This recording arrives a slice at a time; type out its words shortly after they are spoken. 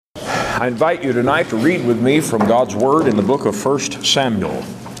I invite you tonight to read with me from God's Word in the book of 1 Samuel.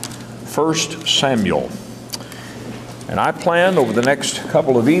 1 Samuel. And I plan over the next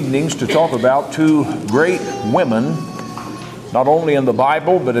couple of evenings to talk about two great women, not only in the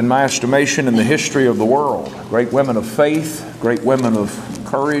Bible, but in my estimation in the history of the world. Great women of faith, great women of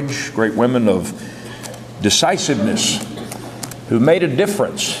courage, great women of decisiveness, who made a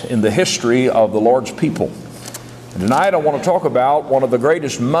difference in the history of the Lord's people. And tonight I want to talk about one of the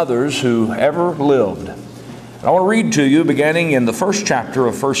greatest mothers who ever lived. And I want to read to you beginning in the first chapter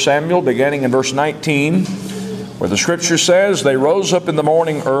of 1 Samuel, beginning in verse 19, where the scripture says, "They rose up in the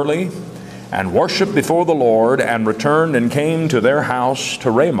morning early and worshiped before the Lord, and returned and came to their house to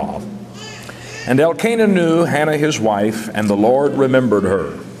Ramah. And Elkanah knew Hannah his wife, and the Lord remembered her.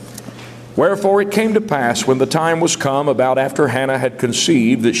 Wherefore it came to pass, when the time was come, about after Hannah had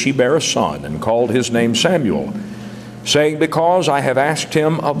conceived, that she bare a son, and called his name Samuel, saying, Because I have asked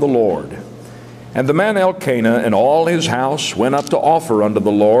him of the Lord. And the man Elkanah and all his house went up to offer unto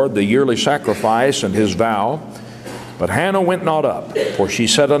the Lord the yearly sacrifice and his vow. But Hannah went not up, for she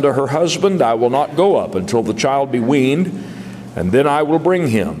said unto her husband, I will not go up until the child be weaned, and then I will bring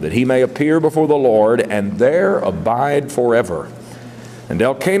him, that he may appear before the Lord, and there abide forever. And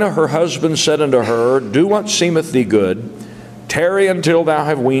Elkanah her husband said unto her, Do what seemeth thee good, tarry until thou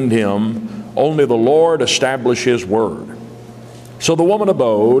have weaned him, only the Lord establish his word. So the woman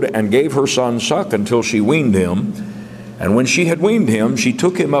abode, and gave her son suck until she weaned him. And when she had weaned him, she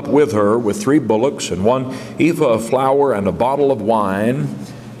took him up with her with 3 bullocks, and 1 ephah of flour, and a bottle of wine,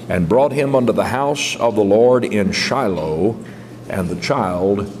 and brought him unto the house of the Lord in Shiloh, and the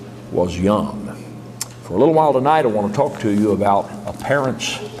child was young. For a little while tonight, I want to talk to you about a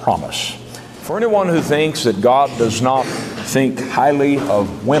parent's promise. For anyone who thinks that God does not think highly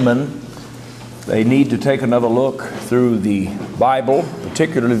of women, they need to take another look through the Bible,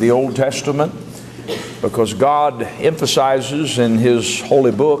 particularly the Old Testament, because God emphasizes in His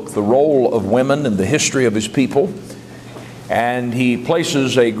holy book the role of women in the history of His people, and He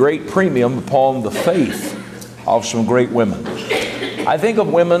places a great premium upon the faith of some great women. I think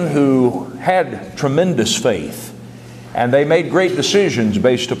of women who had tremendous faith, and they made great decisions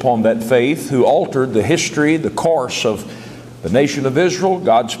based upon that faith, who altered the history, the course of the nation of Israel,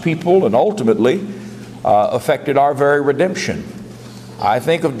 God's people, and ultimately affected our very redemption. I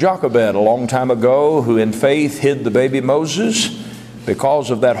think of Jochebed a long time ago, who in faith hid the baby Moses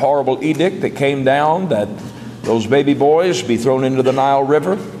because of that horrible edict that came down that those baby boys be thrown into the Nile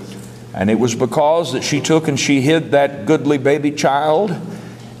River. And it was because that she took and she hid that goodly baby child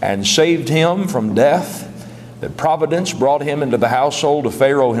and saved him from death, that providence brought him into the household of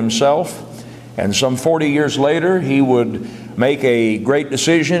Pharaoh himself. And some 40 years later, he would make a great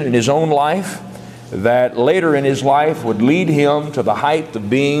decision in his own life that later in his life would lead him to the height of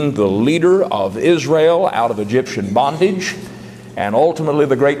being the leader of Israel out of Egyptian bondage, and ultimately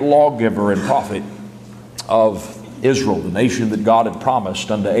the great lawgiver and prophet of Israel, the nation that God had promised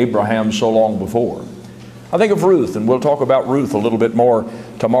unto Abraham so long before. I think of Ruth, and we'll talk about Ruth a little bit more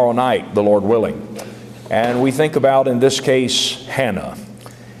tomorrow night, the Lord willing. And we think about, in this case, Hannah.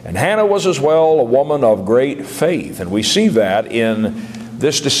 And Hannah was as well a woman of great faith, and we see that in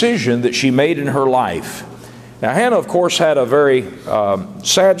this decision that she made in her life. Now, Hannah, of course, had a very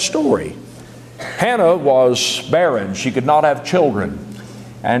sad story. Hannah was barren. She could not have children.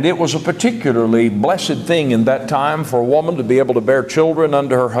 And it was a particularly blessed thing in that time for a woman to be able to bear children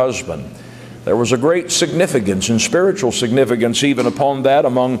unto her husband. There was a great significance and spiritual significance even upon that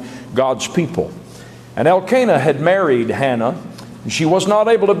among God's people. And Elkanah had married Hannah. She was not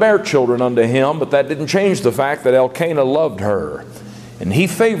able to bear children unto him, but that didn't change the fact that Elkanah loved her, and he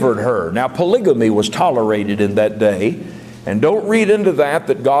favored her. Now, polygamy was tolerated in that day, and don't read into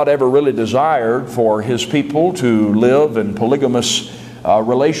that God ever really desired for His people to live in polygamous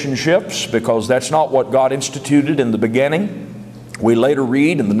relationships, because that's not what God instituted in the beginning. We later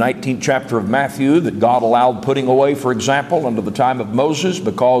read in the 19th chapter of Matthew that God allowed putting away, for example, under the time of Moses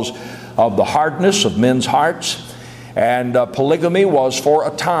because of the hardness of men's hearts. And polygamy was for a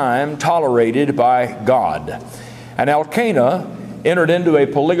time tolerated by God. And Elkanah entered into a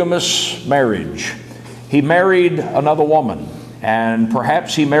polygamous marriage. He married another woman, and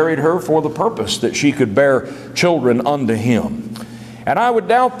perhaps he married her for the purpose that she could bear children unto him. And I would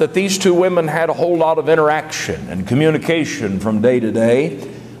doubt that these two women had a whole lot of interaction and communication from day to day.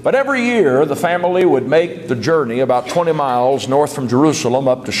 But every year the family would make the journey about 20 miles north from Jerusalem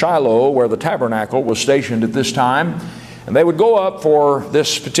up to Shiloh, where the tabernacle was stationed at this time. And they would go up for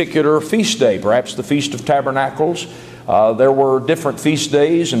this particular feast day, perhaps the Feast of Tabernacles, There were different feast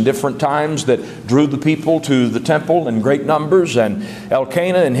days and different times that drew the people to the temple in great numbers, and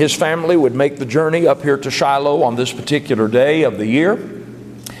Elkanah and his family would make the journey up here to Shiloh on this particular day of the year.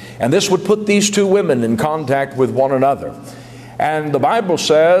 And this would put these two women in contact with one another. And the Bible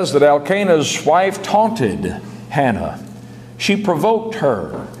says that Elkanah's wife taunted Hannah. She provoked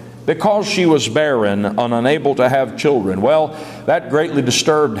her because she was barren and unable to have children. Well, that greatly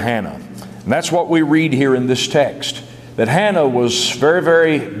disturbed Hannah. And that's what we read here in this text. That Hannah was very,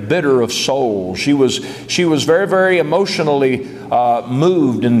 very bitter of soul. She was very, very emotionally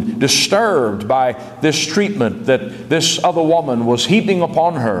moved and disturbed by this treatment that this other woman was heaping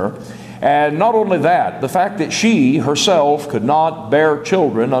upon her. And not only that, the fact that she herself could not bear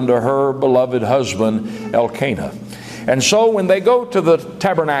children under her beloved husband Elkanah. And so when they go to the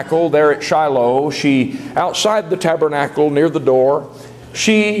tabernacle there at Shiloh, outside the tabernacle near the door,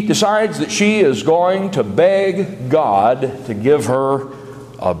 she decides that she is going to beg God to give her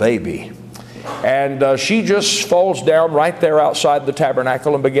a baby. And she just falls down right there outside the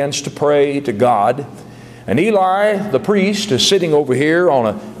tabernacle and begins to pray to God. And Eli, the priest, is sitting over here on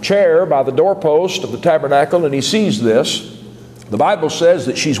a chair by the doorpost of the tabernacle, and he sees this. The Bible says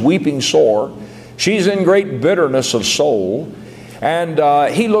that she's weeping sore. She's in great bitterness of soul.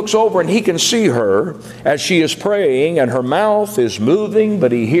 And he looks over and he can see her as she is praying, and her mouth is moving,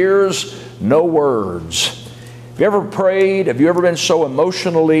 but he hears no words. Have you ever prayed? Have you ever been so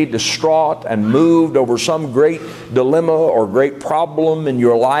emotionally distraught and moved over some great dilemma or great problem in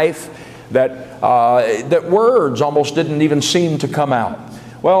your life that words almost didn't even seem to come out?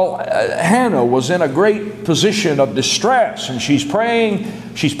 Well, Hannah was in a great position of distress, and she's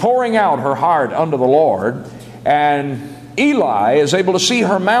praying, she's pouring out her heart unto the Lord, and Eli is able to see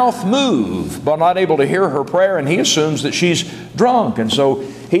her mouth move, but not able to hear her prayer, and he assumes that she's drunk, and so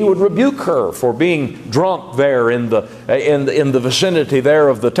he would rebuke her for being drunk there in the vicinity there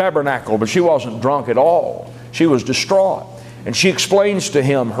of the tabernacle, but she wasn't drunk at all. She was distraught. And she explains to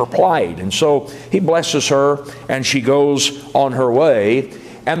him her plight. And so he blesses her, and she goes on her way.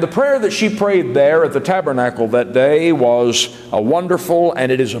 And the prayer that she prayed there at the tabernacle that day was a wonderful,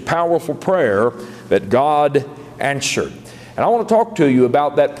 and it is a powerful prayer that God answered. And I want to talk to you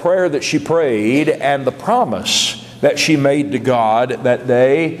about that prayer that she prayed and the promise that she made to God that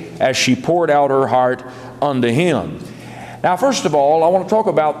day as she poured out her heart unto Him. Now, first of all, I want to talk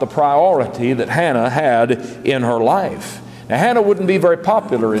about the priority that Hannah had in her life. Now, Hannah wouldn't be very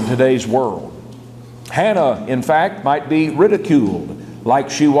popular in today's world. Hannah, in fact, might be ridiculed like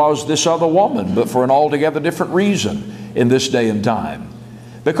she was this other woman, but for an altogether different reason in this day and time.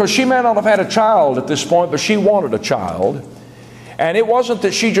 Because she may not have had a child at this point, but she wanted a child. And it wasn't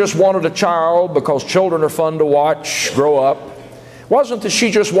that she just wanted a child because children are fun to watch grow up. It wasn't that she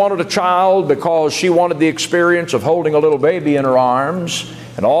just wanted a child because she wanted the experience of holding a little baby in her arms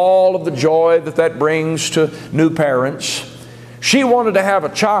and all of the joy that that brings to new parents. She wanted to have a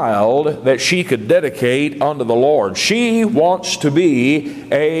child that she could dedicate unto the Lord. She wants to be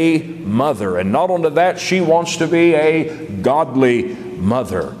a mother. And not only that, she wants to be a godly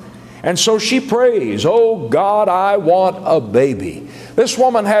mother. And so she prays, "Oh God, I want a baby." This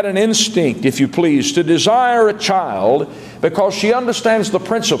woman had an instinct, if you please, to desire a child because she understands the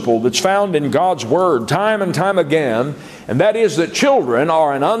principle that's found in God's Word time and time again, and that is that children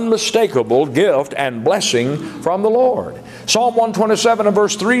are an unmistakable gift and blessing from the Lord. Psalm 127 and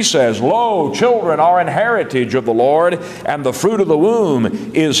verse 3 says, "Lo, children are an heritage of the Lord, and the fruit of the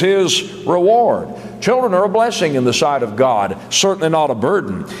womb is His reward." Children are a blessing in the sight of God, certainly not a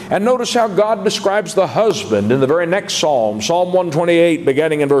burden. And notice how God describes the husband in the very next psalm, Psalm 128,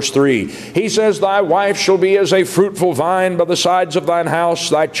 beginning in verse 3. He says, "Thy wife shall be as a fruitful vine by the sides of thine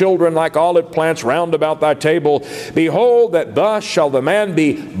house, thy children like olive plants round about thy table. Behold, that thus shall the man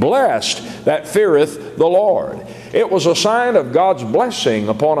be blessed that feareth the Lord." It was a sign of God's blessing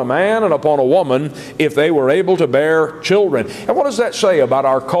upon a man and upon a woman if they were able to bear children. And what does that say about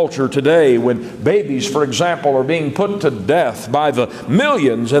our culture today when babies, for example, are being put to death by the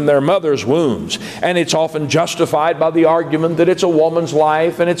millions in their mother's wombs? And it's often justified by the argument that it's a woman's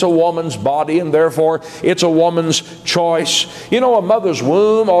life and it's a woman's body and therefore it's a woman's choice. You know, a mother's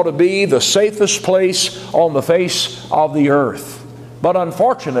womb ought to be the safest place on the face of the earth. But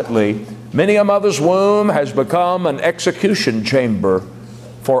unfortunately, many a mother's womb has become an execution chamber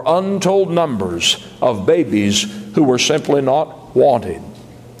for untold numbers of babies who were simply not wanted.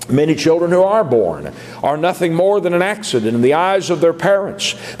 Many children who are born are nothing more than an accident in the eyes of their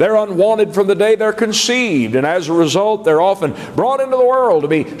parents. They're unwanted from the day they're conceived, and as a result, they're often brought into the world to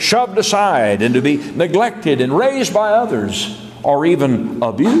be shoved aside and to be neglected and raised by others or even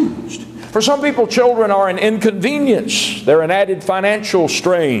abused. For some people, children are an inconvenience. They're an added financial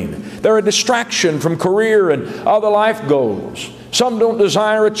strain. They're a distraction from career and other life goals. Some don't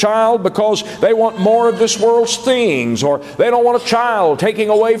desire a child because they want more of this world's things, or they don't want a child taking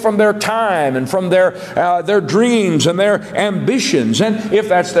away from their time and from their dreams and their ambitions. And if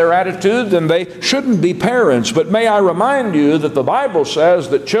that's their attitude, then they shouldn't be parents. But may I remind you that the Bible says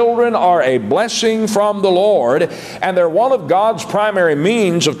that children are a blessing from the Lord, and they're one of God's primary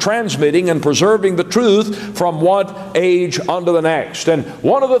means of transmitting and preserving the truth from one age unto the next. And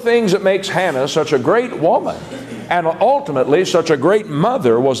one of the things that makes Hannah such a great woman and ultimately such a great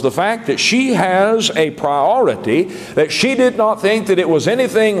mother was the fact that she has a priority, that she did not think that it was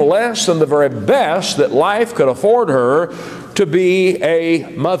anything less than the very best that life could afford her to be a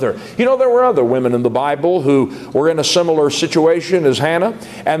mother. You know, there were other women in the Bible who were in a similar situation as Hannah,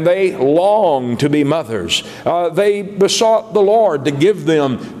 and they longed to be mothers. They besought the Lord to give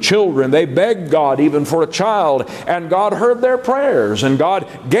them children. They begged God even for a child, and God heard their prayers, and God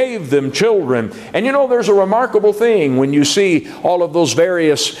gave them children. And you know, there's a remarkable thing when you see all of those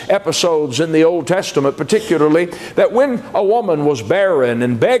various episodes in the Old Testament, particularly, that when a woman was barren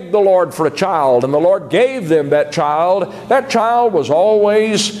and begged the Lord for a child, and the Lord gave them that child was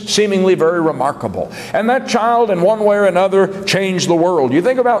always seemingly very remarkable. And that child, in one way or another, changed the world. You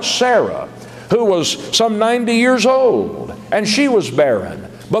think about Sarah, who was some 90 years old, and she was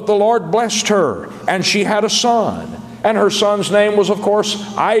barren. But the Lord blessed her, and she had a son. And her son's name was, of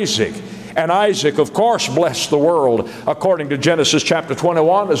course, Isaac. And Isaac, of course, blessed the world, according to Genesis chapter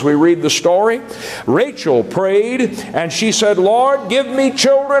 21, as we read the story. Rachel prayed, and she said, Lord, give me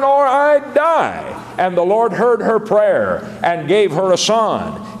children or I die. And the Lord heard her prayer and gave her a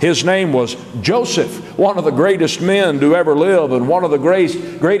son. His name was Joseph, one of the greatest men to ever live, and one of the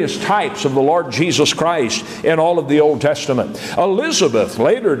greatest types of the Lord Jesus Christ in all of the Old Testament. Elizabeth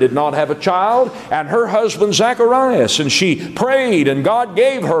later did not have a child, and her husband Zacharias, and she prayed, and God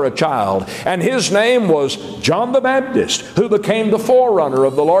gave her a child. And his name was John the Baptist, who became the forerunner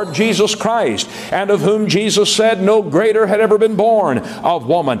of the Lord Jesus Christ, and of whom Jesus said no greater had ever been born of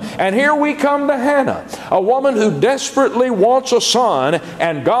woman. And here we come to Hannah, a woman who desperately wants a son,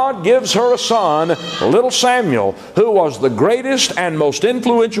 and God gives her a son, little Samuel, who was the greatest and most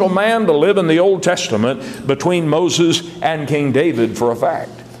influential man to live in the Old Testament between Moses and King David, for a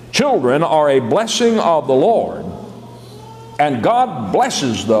fact. Children are a blessing of the Lord. And God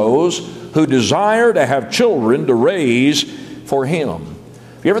blesses those who desire to have children to raise for Him.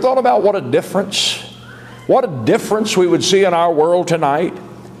 Have you ever thought about what a difference we would see in our world tonight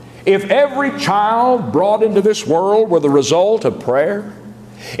if every child brought into this world were the result of prayer?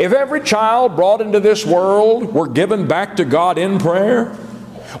 If every child brought into this world were given back to God in prayer?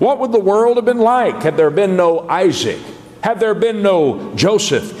 What would the world have been like had there been no Isaac? Had there been no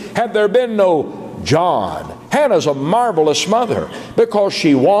Joseph? Had there been no John? Hannah's a marvelous mother because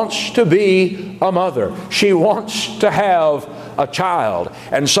she wants to be a mother. She wants to have a child.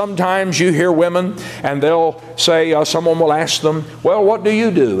 And sometimes you hear women and they'll say, someone will ask them, well, what do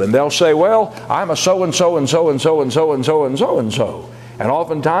you do? And they'll say, well, I'm a so-and-so and so-and-so and so-and-so and so-and-so. And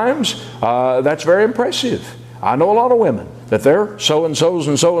oftentimes that's very impressive. I know a lot of women that they're so-and-sos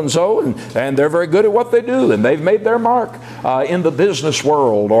and so-and-so, and they're very good at what they do, and they've made their mark in the business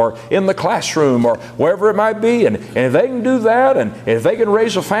world or in the classroom or wherever it might be. And if they can do that, and if they can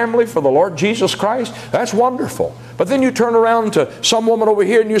raise a family for the Lord Jesus Christ, that's wonderful. But then you turn around to some woman over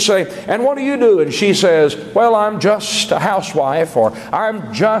here and you say, and what do you do? And she says, well, I'm just a housewife, or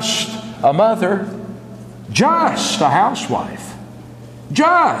I'm just a mother. Just a housewife.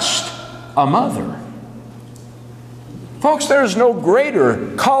 Just a mother. Folks, there's no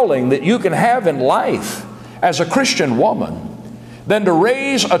greater calling that you can have in life as a Christian woman than to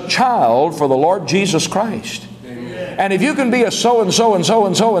raise a child for the Lord Jesus Christ. And if you can be a so-and-so and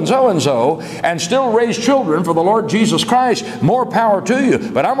so-and-so and so-and-so and still raise children for the Lord Jesus Christ, more power to you.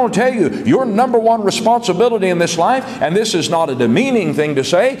 But I'm going to tell you, your number one responsibility in this life, and this is not a demeaning thing to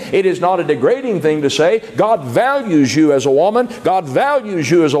say, it is not a degrading thing to say, God values you as a woman, God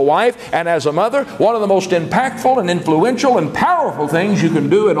values you as a wife and as a mother. One of the most impactful and influential and powerful things you can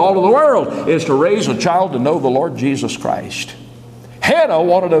do in all of the world is to raise a child to know the Lord Jesus Christ. Hannah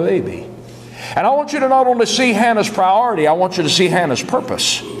wanted a baby. And I want you to not only see Hannah's priority, I want you to see Hannah's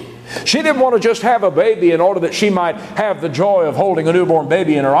purpose. She didn't want to just have a baby in order that she might have the joy of holding a newborn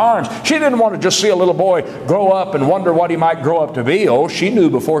baby in her arms. She didn't want to just see a little boy grow up and wonder what he might grow up to be. Oh, she knew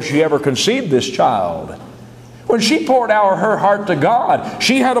before she ever conceived this child. When she poured out her heart to God,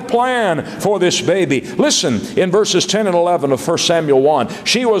 she had a plan for this baby. Listen, in verses 10 and 11 of 1 Samuel 1,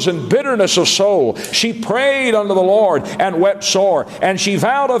 she was in bitterness of soul. She prayed unto the Lord and wept sore. And she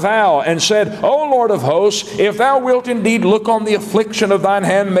vowed a vow and said, O Lord of hosts, if thou wilt indeed look on the affliction of thine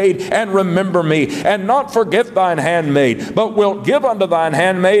handmaid and remember me, and not forget thine handmaid, but wilt give unto thine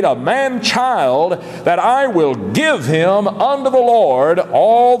handmaid a man child, that I will give him unto the Lord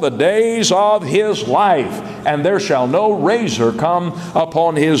all the days of his life, and there shall no razor come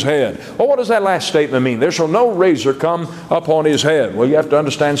upon his head. Well, what does that last statement mean? There shall no razor come upon his head. Well, you have to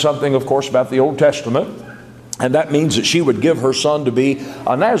understand something, of course, about the Old Testament, and that means that she would give her son to be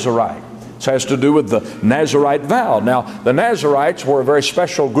a Nazarite. This has to do with the Nazarite vow. Now, the Nazarites were a very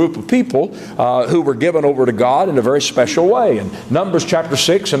special group of people who were given over to God in a very special way. And Numbers chapter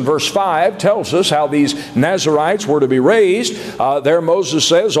 6 and verse 5 tells us how these Nazarites were to be raised. There Moses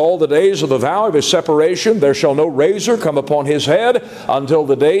says, all the days of the vow of his separation, there shall no razor come upon his head until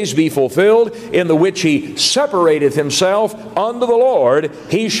the days be fulfilled, in the which he separateth himself unto the Lord.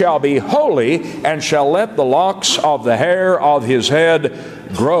 He shall be holy, and shall let the locks of the hair of his head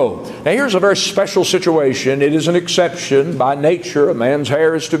grow. Now here's a very special situation. It is an exception. By nature, a man's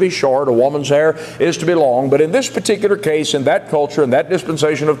hair is to be short, a woman's hair is to be long. But in this particular case, in that culture, in that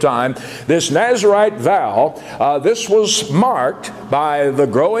dispensation of time, this Nazarite vow, this was marked by the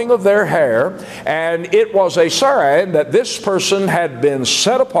growing of their hair, and it was a sign that this person had been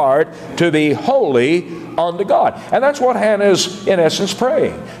set apart to be holy unto God. And that's what Hannah is in essence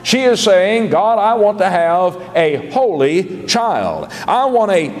praying. She is saying, God, I want to have a holy child. I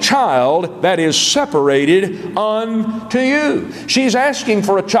want a child that is separated unto you. She's asking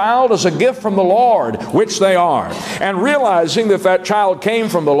for a child as a gift from the Lord, which they are. And realizing that that child came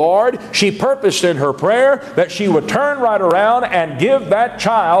from the Lord, she purposed in her prayer that she would turn right around and give that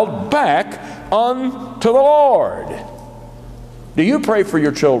child back unto the Lord. Do you pray for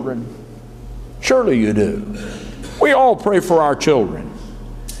your children? Surely you do. We all pray for our children.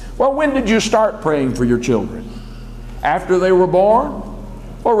 Well, when did you start praying for your children? After they were born?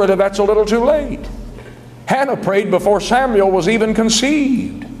 Or really, that's a little too late. Hannah prayed before Samuel was even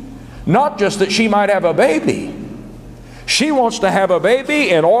conceived. Not just that she might have a baby. She wants to have a baby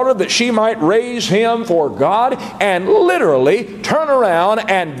in order that she might raise him for God and literally turn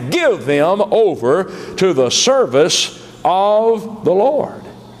around and give him over to the service of the Lord.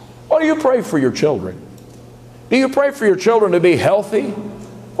 What do you pray for your children? Do you pray for your children to be healthy?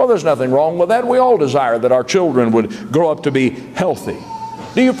 Well, there's nothing wrong with that. We all desire that our children would grow up to be healthy.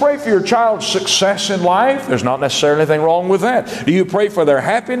 Do you pray for your child's success in life? There's not necessarily anything wrong with that. Do you pray for their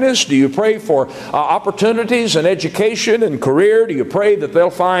happiness? Do you pray for opportunities and education and career? Do you pray that they'll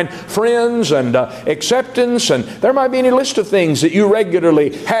find friends and acceptance? And there might be any list of things that you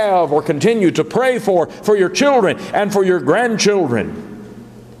regularly have or continue to pray for your children and for your grandchildren.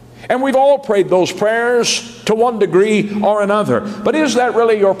 And we've all prayed those prayers to one degree or another. But is that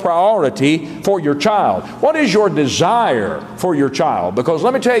really your priority for your child? What is your desire for your child? Because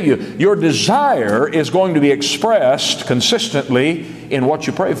let me tell you, your desire is going to be expressed consistently in what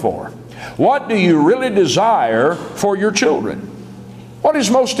you pray for. What do you really desire for your children? What is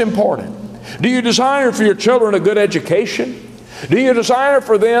most important? Do you desire for your children a good education? Do you desire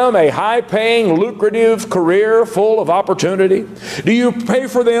for them a high-paying, lucrative career full of opportunity? Do you pray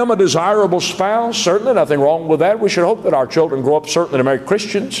for them a desirable spouse? Certainly nothing wrong with that. We should hope that our children grow up certainly to marry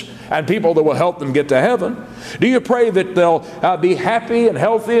Christians and people that will help them get to heaven. Do you pray that they'll be happy and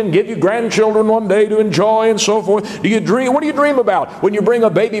healthy and give you grandchildren one day to enjoy and so forth? Do you dream? What do you dream about when you bring a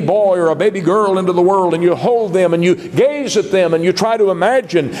baby boy or a baby girl into the world and you hold them and you gaze at them and you try to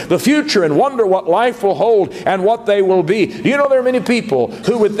imagine the future and wonder what life will hold and what they will be? Do you know there are many people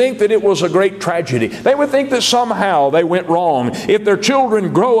who would think that it was a great tragedy? They would think that somehow they went wrong if their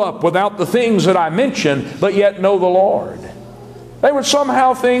children grow up without the things that I mentioned, but yet know the Lord. They would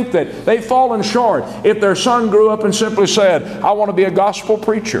somehow think that they've fallen short if their son grew up and simply said, I want to be a gospel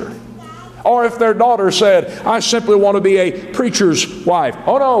preacher. Or if their daughter said, I simply want to be a preacher's wife.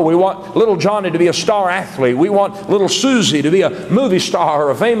 Oh no, we want little Johnny to be a star athlete. We want little Susie to be a movie star or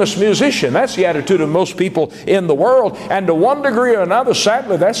a famous musician. That's the attitude of most people in the world. And to one degree or another,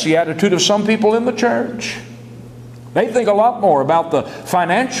 sadly, that's the attitude of some people in the church. They think a lot more about the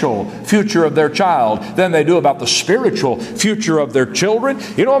financial future of their child than they do about the spiritual future of their children.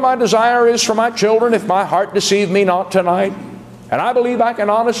 You know what my desire is for my children, if my heart deceive me not tonight? And I believe I can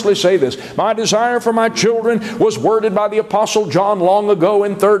honestly say this. My desire for my children was worded by the Apostle John long ago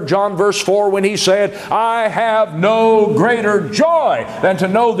in 3 John verse 4 when he said, I have no greater joy than to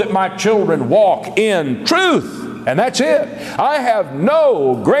know that my children walk in truth. And that's it. I have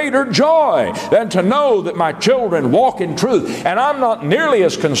no greater joy than to know that my children walk in truth. And I'm not nearly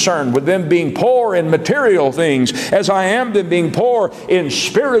as concerned with them being poor in material things as I am them being poor in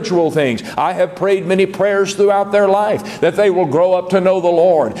spiritual things. I have prayed many prayers throughout their life that they will grow up to know the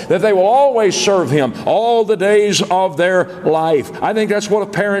Lord, that they will always serve Him all the days of their life. I think that's what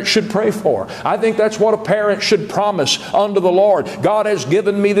a parent should pray for. I think that's what a parent should promise unto the Lord. God has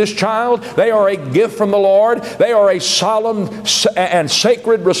given me this child. They are a gift from the Lord. They are a solemn and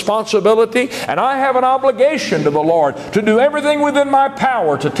sacred responsibility, and I have an obligation to the Lord to do everything within my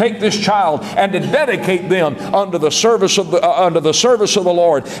power to take this child and to dedicate them unto the service of the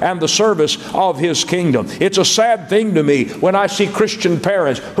Lord and the service of His kingdom. It's a sad thing to me when I see Christian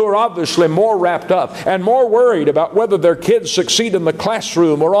parents who are obviously more wrapped up and more worried about whether their kids succeed in the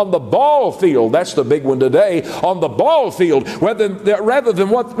classroom or on the ball field. That's the big one today, on the ball field, rather than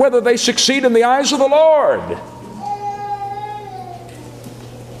whether they succeed in the eyes of the Lord.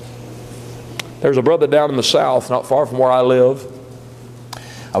 There's a brother down in the South, not far from where I live.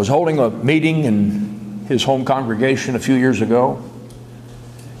 I was holding a meeting in his home congregation a few years ago.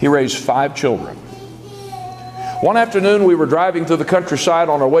 He raised 5 children. One afternoon we were driving through the countryside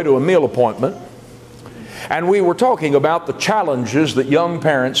on our way to a meal appointment, and we were talking about the challenges that young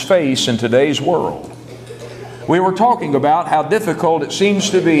parents face in today's world. We were talking about how difficult it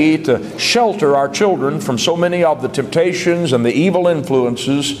seems to be to shelter our children from so many of the temptations and the evil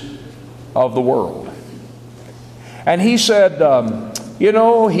influences of the world. And he said,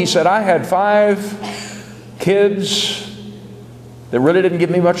 I had 5 kids that really didn't give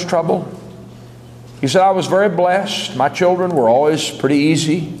me much trouble. He said, I was very blessed. My children were always pretty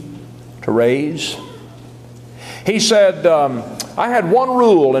easy to raise. He said, I had one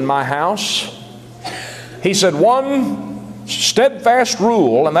rule in my house. He said, one steadfast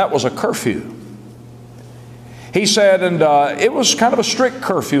rule, and that was a curfew. He said, and it was kind of a strict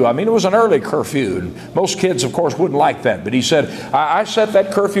curfew. I mean, it was an early curfew. And most kids, of course, wouldn't like that. But he said, I set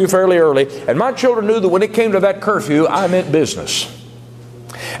that curfew fairly early, and my children knew that when it came to that curfew, I meant business.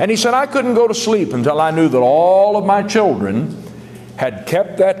 And he said, I couldn't go to sleep until I knew that all of my children had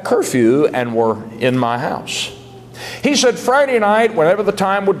kept that curfew and were in my house. He said, Friday night, whenever the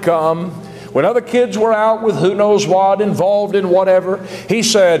time would come, when other kids were out with who knows what, involved in whatever, he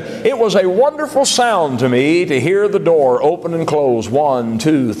said, it was a wonderful sound to me to hear the door open and close 1,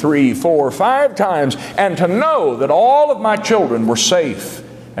 2, 3, 4, 5 times, and to know that all of my children were safe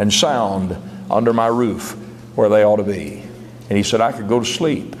and sound under my roof where they ought to be. And he said, I could go to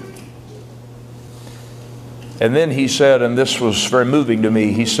sleep. And then he said, and this was very moving to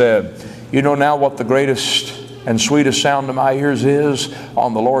me, he said, you know now what the greatest and sweetest sound to my ears is?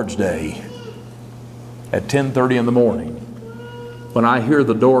 On the Lord's Day at 10:30 in the morning, when I hear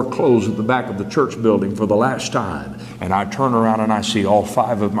the door close at the back of the church building for the last time, and I turn around and I see all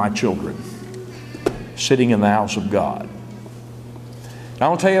 5 of my children sitting in the house of God. Now, I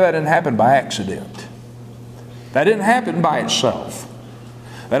will tell you, that didn't happen by accident. That didn't happen by itself.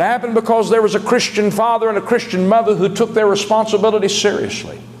 That happened because there was a Christian father and a Christian mother who took their responsibility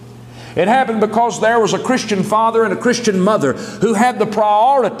seriously. It happened because there was a Christian father and a Christian mother who had the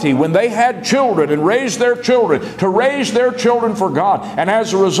priority when they had children and raised their children to raise their children for God. And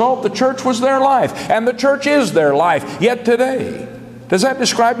as a result, the church was their life, and the church is their life yet today. Does that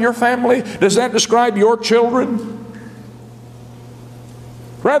describe your family? Does that describe your children?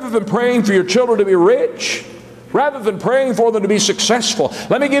 Rather than praying for your children to be rich, rather than praying for them to be successful,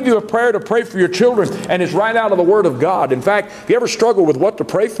 let me give you a prayer to pray for your children, and it's right out of the Word of God. In fact, if you ever struggle with what to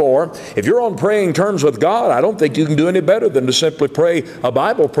pray for, if you're on praying terms with God, I don't think you can do any better than to simply pray a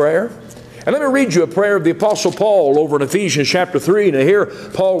Bible prayer. And let me read you a prayer of the Apostle Paul over in Ephesians chapter 3. Now here,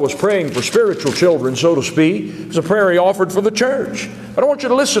 Paul was praying for spiritual children, so to speak. It was a prayer he offered for the church. But I want you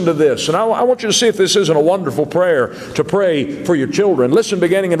to listen to this, and I want you to see if this isn't a wonderful prayer to pray for your children. Listen,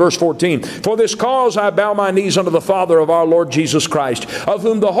 beginning in verse 14. For this cause I bow my knees unto the Father of our Lord Jesus Christ, of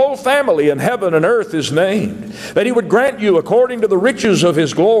whom the whole family in heaven and earth is named, that He would grant you, according to the riches of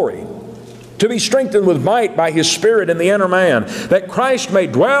His glory, to be strengthened with might by His Spirit in the inner man, that Christ may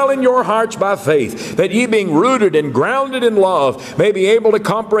dwell in your hearts by faith, that ye being rooted and grounded in love may be able to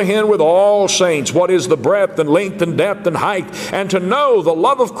comprehend with all saints what is the breadth and length and depth and height, and to know the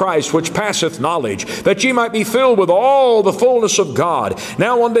love of Christ which passeth knowledge, that ye might be filled with all the fullness of God.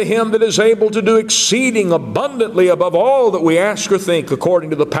 Now unto Him that is able to do exceeding abundantly above all that we ask or think, according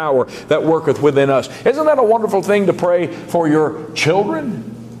to the power that worketh within us. Isn't that a wonderful thing to pray for your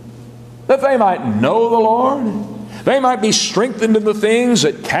children? That they might know the Lord, They might be strengthened in the things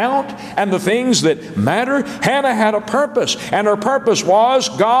that count and the things that matter. Hannah had a purpose, and her purpose was,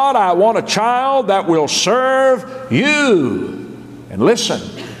 God, I want a child that will serve you. And listen,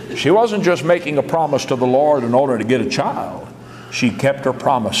 she wasn't just making a promise to the Lord in order to get a child. She kept her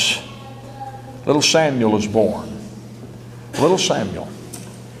promise. Little Samuel is born. Little Samuel.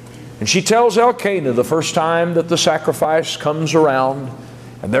 And she tells Elkanah the first time that the sacrifice comes around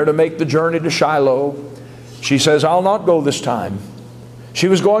and they're to make the journey to Shiloh, she says, I'll not go this time. She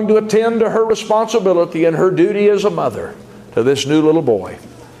was going to attend to her responsibility and her duty as a mother to this new little boy.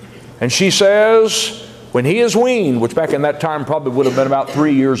 And she says, when he is weaned, which back in that time probably would have been about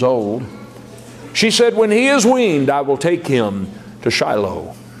 3 years old, she said, when he is weaned, I will take him to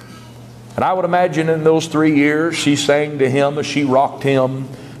Shiloh. And I would imagine in those 3 years, she sang to him as she rocked him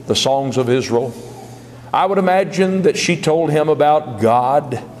the songs of Israel. I would imagine that she told him about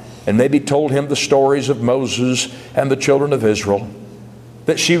God and maybe told him the stories of Moses and the children of Israel.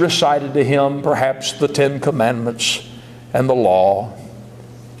 That she recited to him perhaps the 10 Commandments and the law.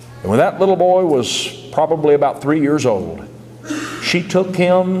 And when that little boy was probably about 3 years old, she took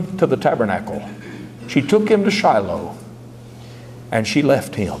him to the tabernacle. She took him to Shiloh, and she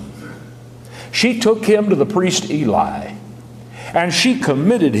left him. She took him to the priest Eli, and she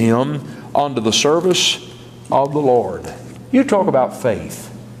committed him unto the service of the Lord. You talk about faith.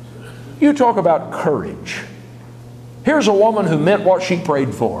 You talk about courage. Here's a woman who meant what she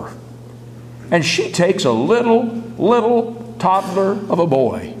prayed for. And she takes a little toddler of a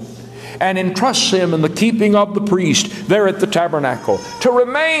boy and entrusts him in the keeping of the priest there at the tabernacle to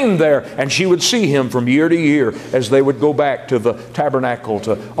remain there. And she would see him from year to year as they would go back to the tabernacle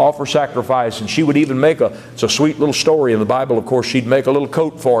to offer sacrifice. And she would even make it's a sweet little story in the Bible, of course, she'd make a little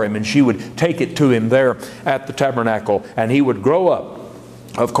coat for him and she would take it to him there at the tabernacle. And he would grow up,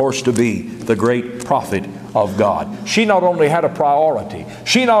 of course, to be the great prophet of God. She not only had a priority,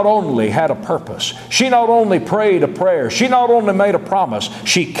 she not only had a purpose, she not only prayed a prayer, she not only made a promise,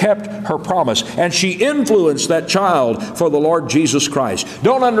 she kept her promise, and she influenced that child for the Lord Jesus Christ.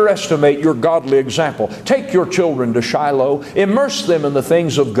 Don't underestimate your godly example. Take your children to Shiloh, immerse them in the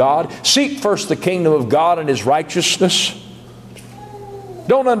things of God, seek first the kingdom of God and His righteousness.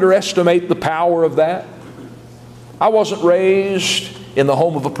 Don't underestimate the power of that. I wasn't raised in the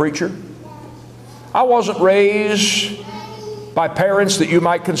home of a preacher. I wasn't raised by parents that you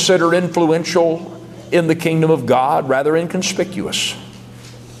might consider influential in the kingdom of God, rather inconspicuous.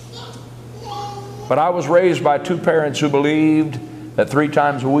 But I was raised by 2 parents who believed that 3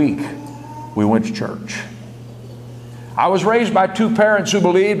 times a week we went to church. I was raised by 2 parents who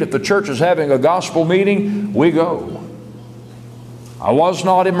believed if the church is having a gospel meeting, we go. I was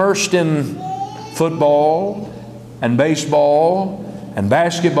not immersed in football and baseball and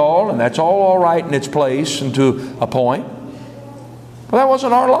basketball, and that's all right in its place and to a point. But that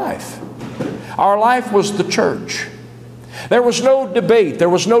wasn't our life. Our life was the church. There was no debate. There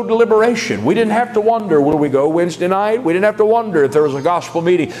was no deliberation. We didn't have to wonder, will we go Wednesday night? We didn't have to wonder if there was a gospel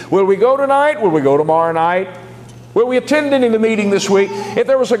meeting. Will we go tonight? Will we go tomorrow night? Will we attend any of the meeting this week? If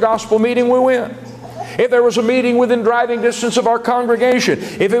there was a gospel meeting, we went. If there was a meeting within driving distance of our congregation,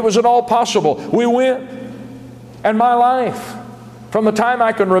 if it was at all possible, we went. And my life, from the time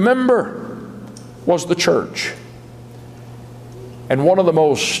I can remember, was the church. And one of the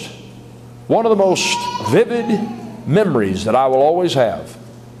most vivid memories that I will always have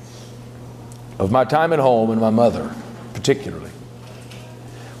of my time at home, and my mother particularly,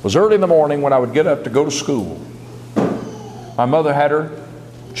 was early in the morning when I would get up to go to school. My mother had her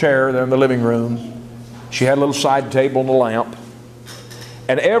chair there in the living room. She had a little side table and a lamp.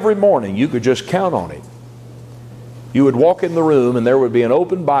 And every morning, you could just count on it, you would walk in the room and there would be an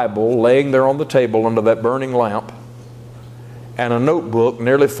open Bible laying there on the table under that burning lamp and a notebook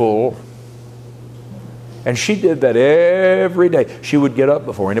nearly full. And she did that every day. She would get up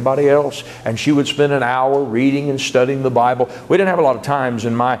before anybody else and she would spend an hour reading and studying the Bible. We didn't have a lot of times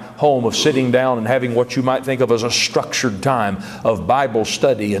in my home of sitting down and having what you might think of as a structured time of Bible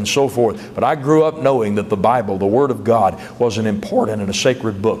study and so forth. But I grew up knowing that the Bible, the Word of God, was an important and a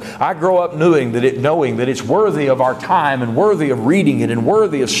sacred book. I grew up knowing that it's worthy of our time and worthy of reading it and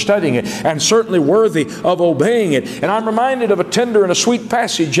worthy of studying it and certainly worthy of obeying it. And I'm reminded of a tender and a sweet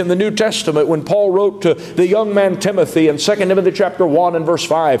passage in the New Testament when Paul wrote to the young man Timothy in 2 Timothy chapter 1 and verse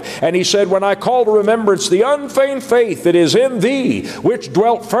 5. And he said, when I call to remembrance the unfeigned faith that is in thee, which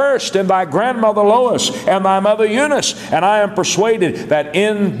dwelt first in thy grandmother Lois and thy mother Eunice, and I am persuaded that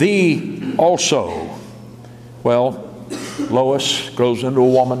in thee also. Well, Lois grows into a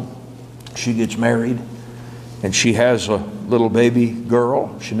woman. She gets married, and she has a little baby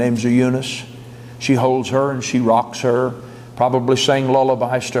girl. She names her Eunice. She holds her and she rocks her, probably sang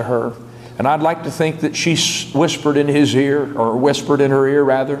lullabies to her. And I'd like to think that she whispered in his ear, or whispered in her ear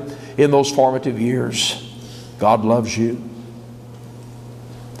rather, in those formative years, God loves you.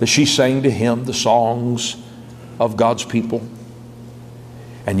 That she sang to him the songs of God's people.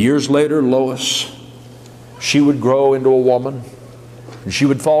 And years later, Lois, she would grow into a woman, and she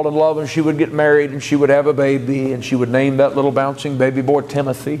would fall in love, and she would get married, and she would have a baby, and she would name that little bouncing baby boy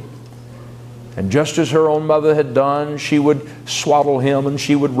Timothy. And just as her own mother had done, she would swaddle him, and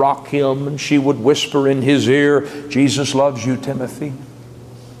she would rock him, and she would whisper in his ear, Jesus loves you, Timothy.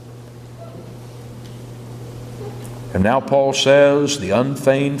 And now Paul says, the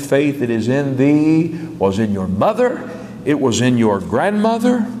unfeigned faith that is in thee was in your mother, it was in your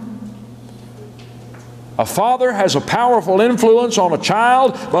grandmother. A father has a powerful influence on a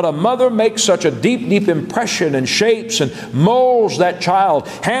child, but a mother makes such a deep, deep impression and shapes and molds that child.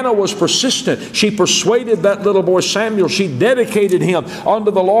 Hannah was persistent. She persuaded that little boy Samuel. She dedicated him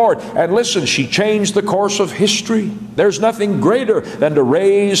unto the Lord. And listen, she changed the course of history. There's nothing greater than to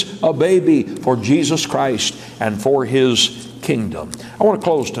raise a baby for Jesus Christ and for His kingdom. I want to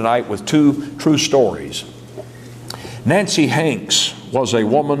close tonight with two true stories. Nancy Hanks was a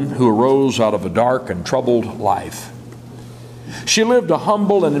woman who arose out of a dark and troubled life. She lived a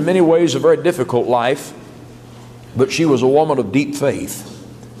humble and in many ways a very difficult life, but she was a woman of deep faith.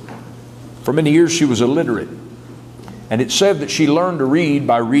 For many years she was illiterate, and it said that she learned to read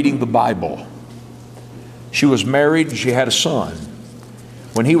by reading the Bible. She was married and she had a son.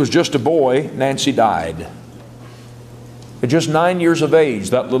 When he was just a boy, Nancy died. At just 9 years of age,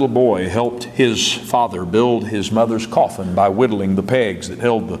 that little boy helped his father build his mother's coffin by whittling the pegs that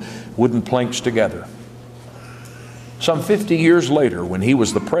held the wooden planks together. Some 50 years later, when he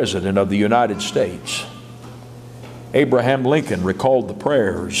was the President of the United States, Abraham Lincoln recalled the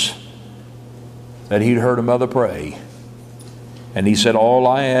prayers that he'd heard a mother pray. And he said, all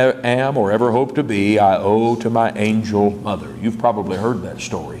I am or ever hope to be, I owe to my angel mother. You've probably heard that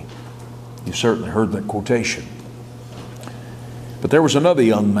story. You've certainly heard that quotation. But there was another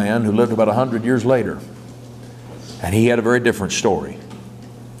young man who lived about 100 years later, and he had a very different story.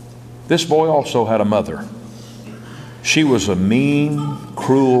 This boy also had a mother. She was a mean,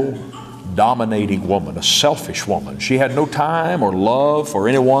 cruel, dominating woman, a selfish woman. She had no time or love for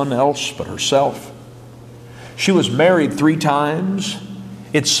anyone else but herself. She was married 3 times.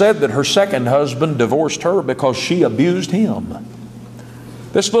 It's said that her second husband divorced her because she abused him.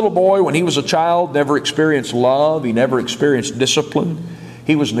 This little boy, when he was a child, never experienced love. He never experienced discipline.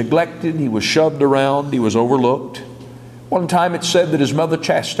 He was neglected. He was shoved around. He was overlooked. One time it said that his mother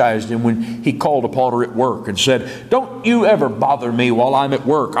chastised him when he called upon her at work and said, don't you ever bother me while I'm at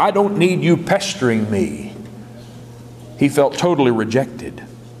work. I don't need you pestering me. He felt totally rejected.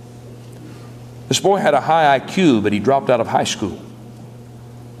 This boy had a high IQ, but he dropped out of high school.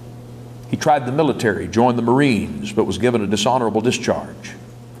 He tried the military, joined the Marines, but was given a dishonorable discharge.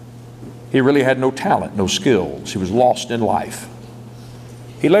 He really had no talent, no skills. He was lost in life.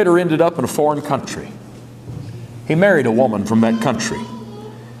 He later ended up in a foreign country. He married a woman from that country.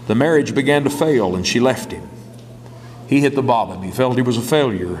 The marriage began to fail and she left him. He hit the bottom. He felt he was a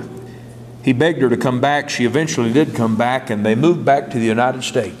failure. He begged her to come back. She eventually did come back, and they moved back to the United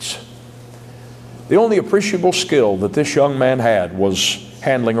States. The only appreciable skill that this young man had was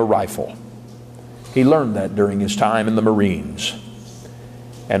handling a rifle. He learned that during his time in the Marines.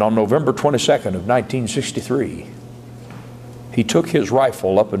 And on November 22nd of 1963, he took his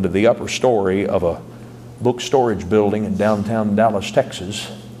rifle up into the upper story of a book storage building in downtown Dallas, Texas,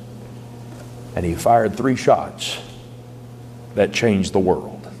 and he fired 3 shots that changed the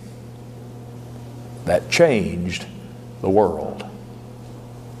world. That changed the world.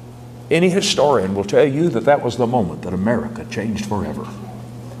 Any historian will tell you that that was the moment that America changed forever.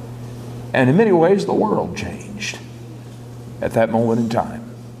 And in many ways, the world changed at that moment in time.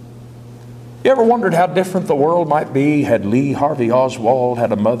 You ever wondered how different the world might be had Lee Harvey Oswald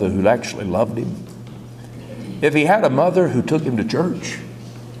had a mother who actually loved him? If he had a mother who took him to church?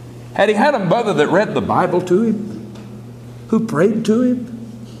 Had he had a mother that read the Bible to him? Who prayed to him?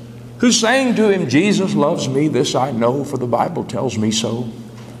 Who sang to him, Jesus loves me, this I know, for the Bible tells me so?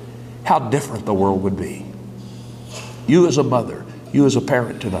 How different the world would be. You as a mother, you as a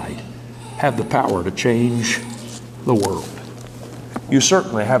parent tonight, have the power to change the world. You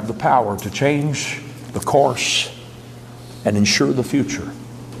certainly have the power to change the course and ensure the future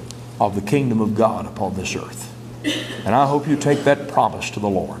of the kingdom of God upon this earth. And I hope you take that promise to the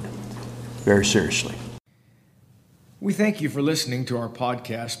Lord very seriously. We thank you for listening to our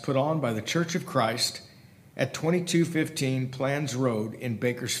podcast put on by the Church of Christ at 2215 Plans Road in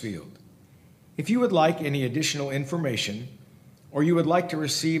Bakersfield. If you would like any additional information, or you would like to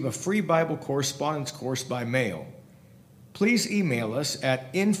receive a free Bible correspondence course by mail, please email us at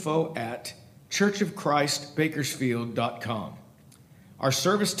info@churchofchristbakersfield.com. Our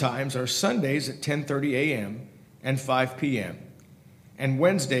service times are Sundays at 10:30 a.m. and 5 p.m., and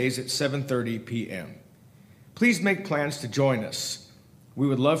Wednesdays at 7:30 p.m. Please make plans to join us. We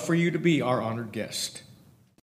would love for you to be our honored guest.